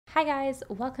Hi guys,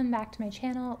 welcome back to my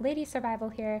channel,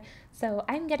 Ladysurvival here. So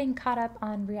I'm getting caught up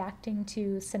on reacting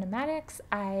to cinematics.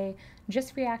 I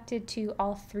just reacted to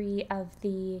all 3 of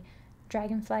the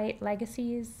Dragonflight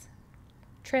Legacies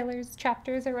trailers,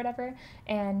 chapters, or whatever,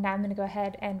 and now I'm going to go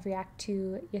ahead and react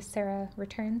to Ysera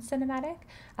Return Cinematic.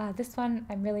 This one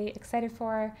I'm really excited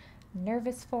for,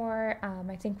 nervous for.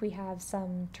 I think we have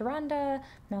some Tyrande,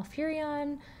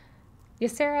 Malfurion,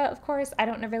 Ysera, of course. I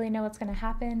don't really know what's going to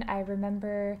happen. I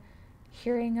remember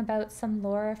hearing about some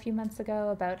lore a few months ago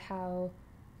about how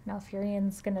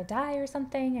Malfurion's going to die or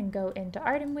something and go into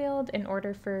Ardenweald in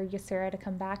order for Ysera to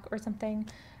come back or something.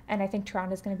 And I think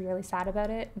Tyrande's going to be really sad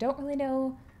about it. Don't really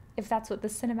know if that's what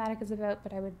this cinematic is about,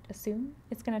 but I would assume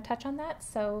it's going to touch on that.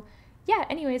 So yeah,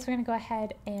 anyways, we're going to go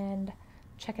ahead and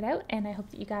check it out, and I hope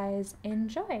that you guys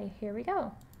enjoy. Here we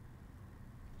go.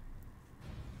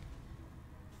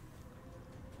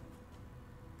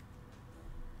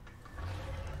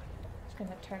 I'm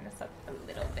gonna turn this up a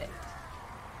little bit.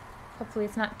 Hopefully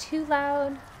it's not too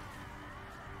loud.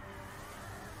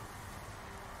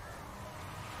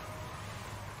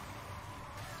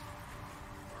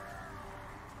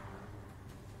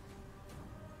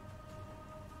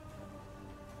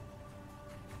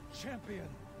 Champion.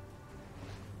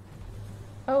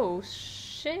 Oh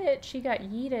shit, she got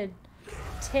yeeted.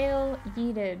 Tail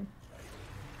yeeted.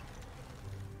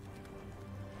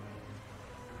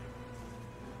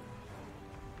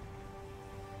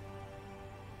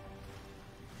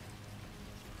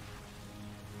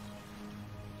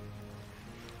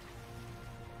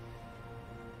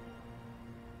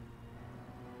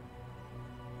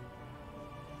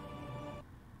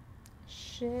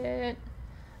 Shit.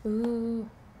 Ooh.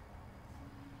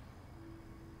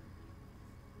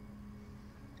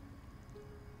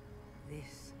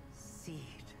 This seed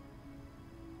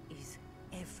is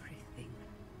everything.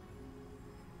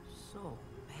 So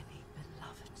many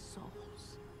beloved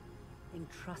souls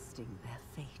entrusting their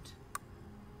fate,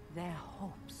 their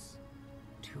hopes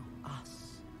to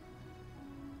us.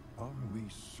 Are we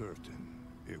certain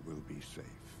it will be safe?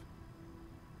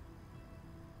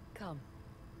 Come.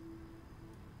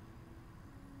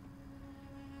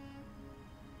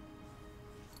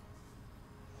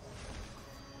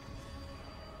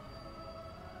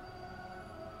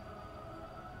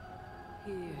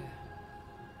 Here,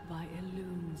 by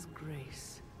Elune's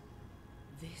grace,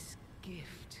 this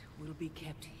gift will be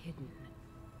kept hidden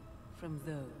from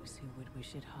those who would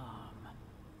wish it harm.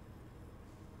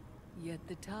 Yet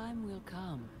the time will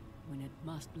come when it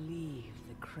must leave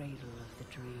the cradle of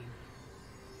the dream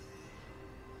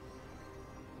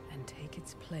and take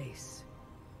its place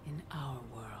in our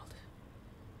world.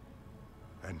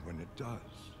 And when it does,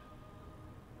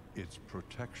 its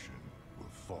protection will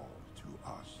fall to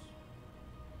us.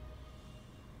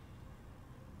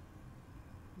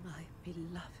 My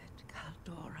beloved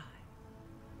Kaldori,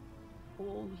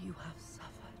 all you have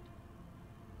suffered,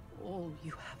 all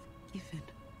you have given,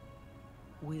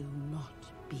 will not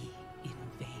be in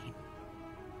vain.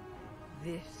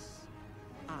 This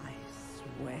I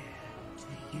swear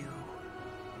to you.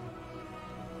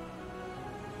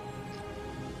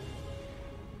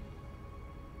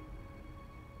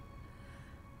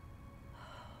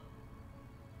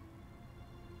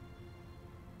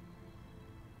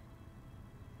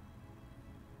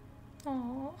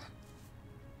 Aww.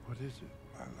 What is it,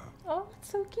 my love? Oh, it's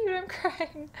so cute. I'm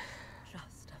crying.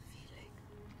 Just a feeling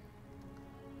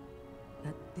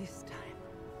that this time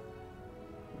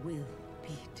will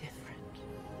be different.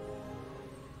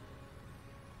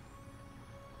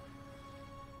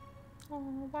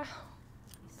 Oh, wow.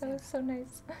 That was so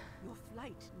nice. Your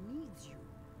flight needs you.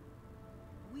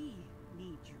 We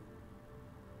need you.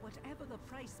 Whatever the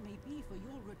price may be for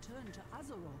your return to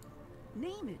Azeroth,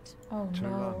 name it. Oh no.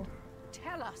 Tyrande.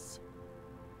 Tell us.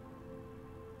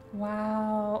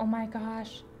 Wow. Oh my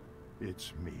gosh.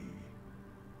 It's me.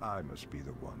 I must be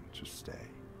the one to stay.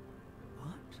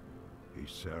 What?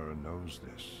 Ysera knows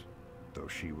this, though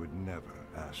she would never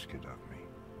ask it of me.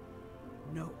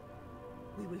 No.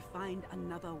 We will find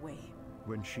another way.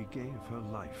 When she gave her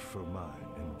life for mine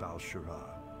in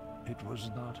Val'sharah, it was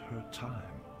not her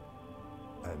time.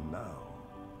 And now,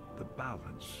 the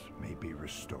balance may be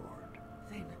restored.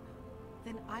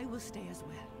 Then I will stay as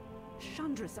well.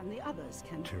 Chandris and the others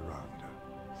can... Tyrande,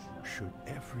 should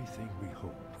everything we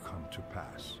hope come to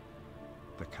pass,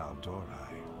 the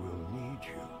Kaldori will need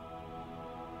you.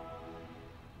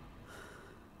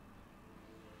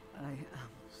 I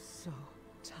am so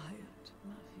tired,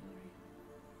 Malfurion.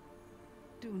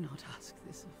 Do not ask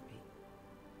this of me.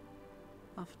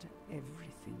 After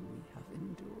everything we have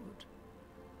endured.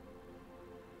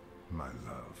 My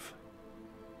love,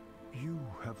 You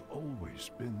have always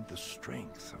been the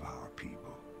strength of our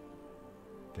people.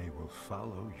 They will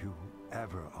follow you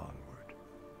ever onward,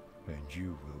 and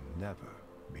you will never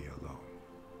be alone.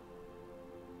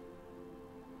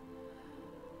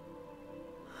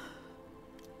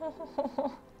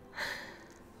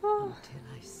 Oh, Until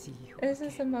I see you this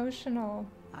is again, emotional.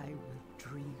 I will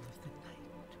dream of the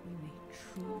night we may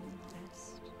truly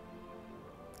rest.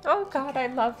 Oh god, I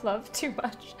love love too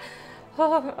much.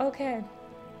 Oh, okay.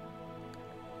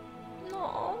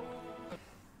 No.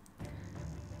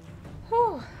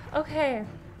 Whew, okay.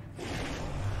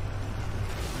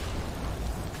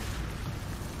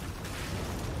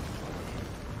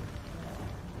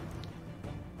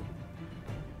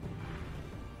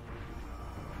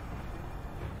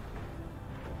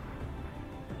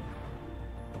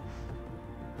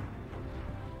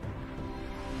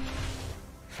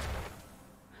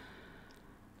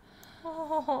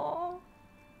 Oh.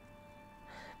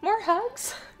 More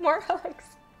hugs? More hugs.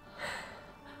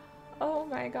 Oh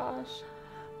my gosh.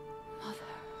 Mother.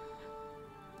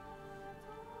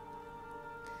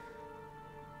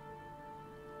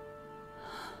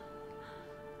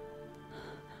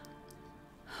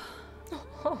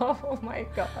 Oh my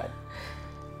god.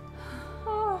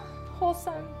 Oh,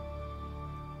 wholesome.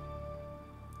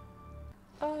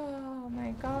 Oh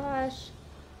my gosh.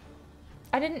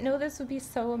 I didn't know this would be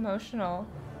so emotional.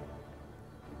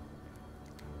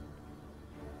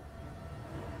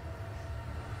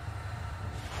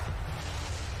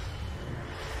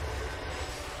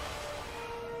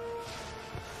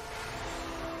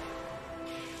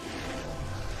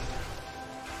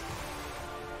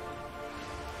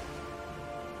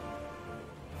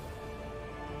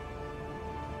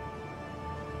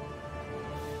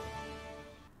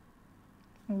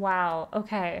 Wow,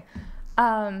 okay.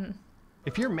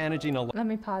 If you're managing a Let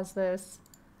me pause this.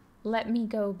 Let me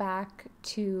go back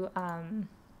to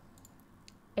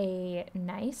a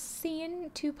nice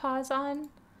scene to pause on.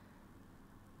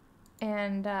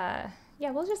 And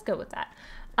yeah, we'll just go with that.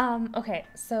 Okay,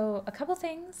 so a couple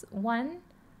things. One,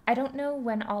 I don't know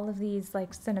when all of these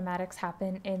like cinematics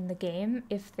happen in the game.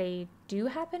 If they do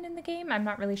happen in the game, I'm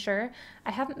not really sure.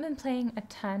 I haven't been playing a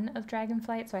ton of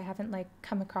Dragonflight, so I haven't like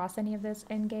come across any of this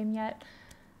in game yet.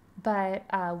 But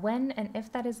when and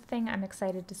if that is a thing, I'm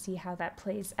excited to see how that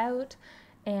plays out.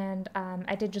 And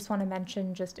I did just want to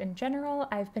mention, just in general,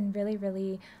 I've been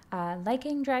really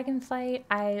liking Dragonflight.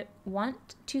 I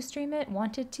want to stream it,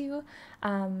 wanted to,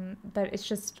 but it's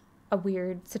just a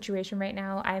weird situation right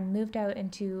now. I moved out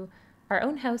into our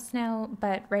own house now,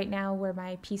 but right now where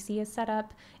my PC is set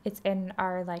up, it's in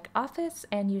our like office,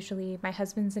 and usually my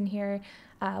husband's in here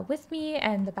with me,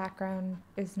 and the background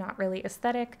is not really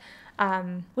aesthetic,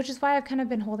 which is why I've kind of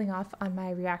been holding off on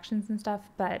my reactions and stuff.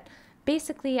 But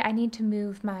basically I need to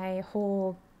move my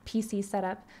whole PC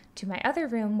setup to my other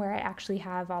room where I actually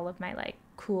have all of my like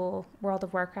cool World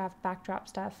of Warcraft backdrop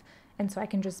stuff, and so I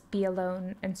can just be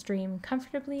alone and stream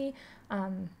comfortably,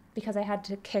 because I had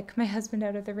to kick my husband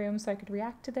out of the room so I could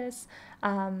react to this.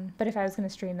 But if I was going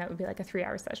to stream, that would be like a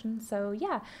 3-hour session. So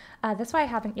yeah, that's why I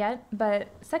haven't yet. But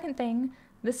second thing,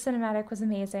 this cinematic was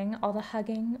amazing. All the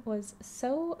hugging was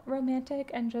so romantic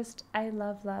and just, I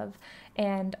love.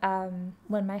 And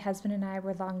when my husband and I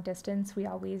were long distance, we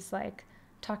always like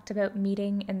talked about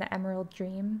meeting in the Emerald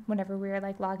Dream whenever we were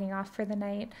like logging off for the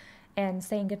night and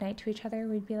saying goodnight to each other.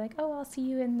 We'd be like, oh, I'll see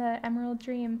you in the Emerald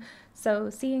Dream. So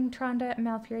seeing Tyrande and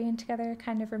Malfurion together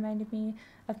kind of reminded me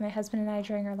of my husband and I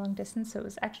during our long distance, so it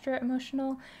was extra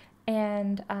emotional.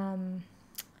 And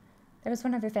there was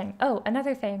one other thing. Oh,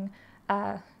 another thing,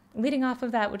 leading off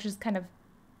of that, which is kind of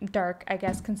dark, I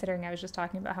guess, considering I was just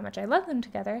talking about how much I love them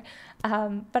together.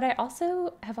 But I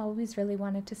also have always really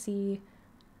wanted to see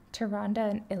Tyrande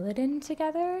and Illidan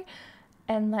together.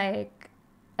 And like,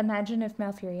 imagine if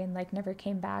Malfurion like never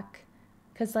came back,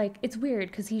 because like it's weird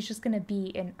because he's just gonna be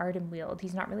in Ardenweald.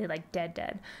 He's not really like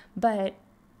dead, but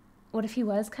what if he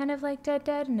was kind of like dead,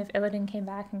 and if Illidan came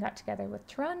back and got together with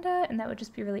Tyrande, and that would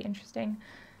just be really interesting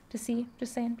to see.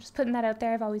 Just saying, just putting that out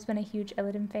there. I've always been a huge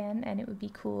Illidan fan, and it would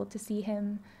be cool to see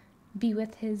him be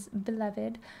with his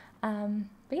beloved. But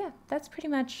yeah, that's pretty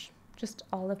much just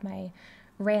all of my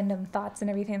random thoughts and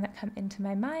everything that come into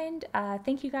my mind.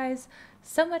 Thank you guys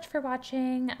so much for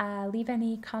watching. Leave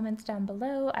any comments down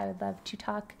below. I would love to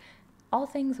talk all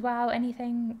things WoW,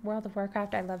 anything World of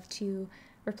Warcraft. I love to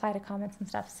reply to comments and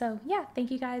stuff. So yeah,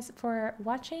 thank you guys for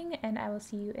watching, and I will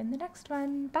see you in the next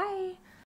one. Bye!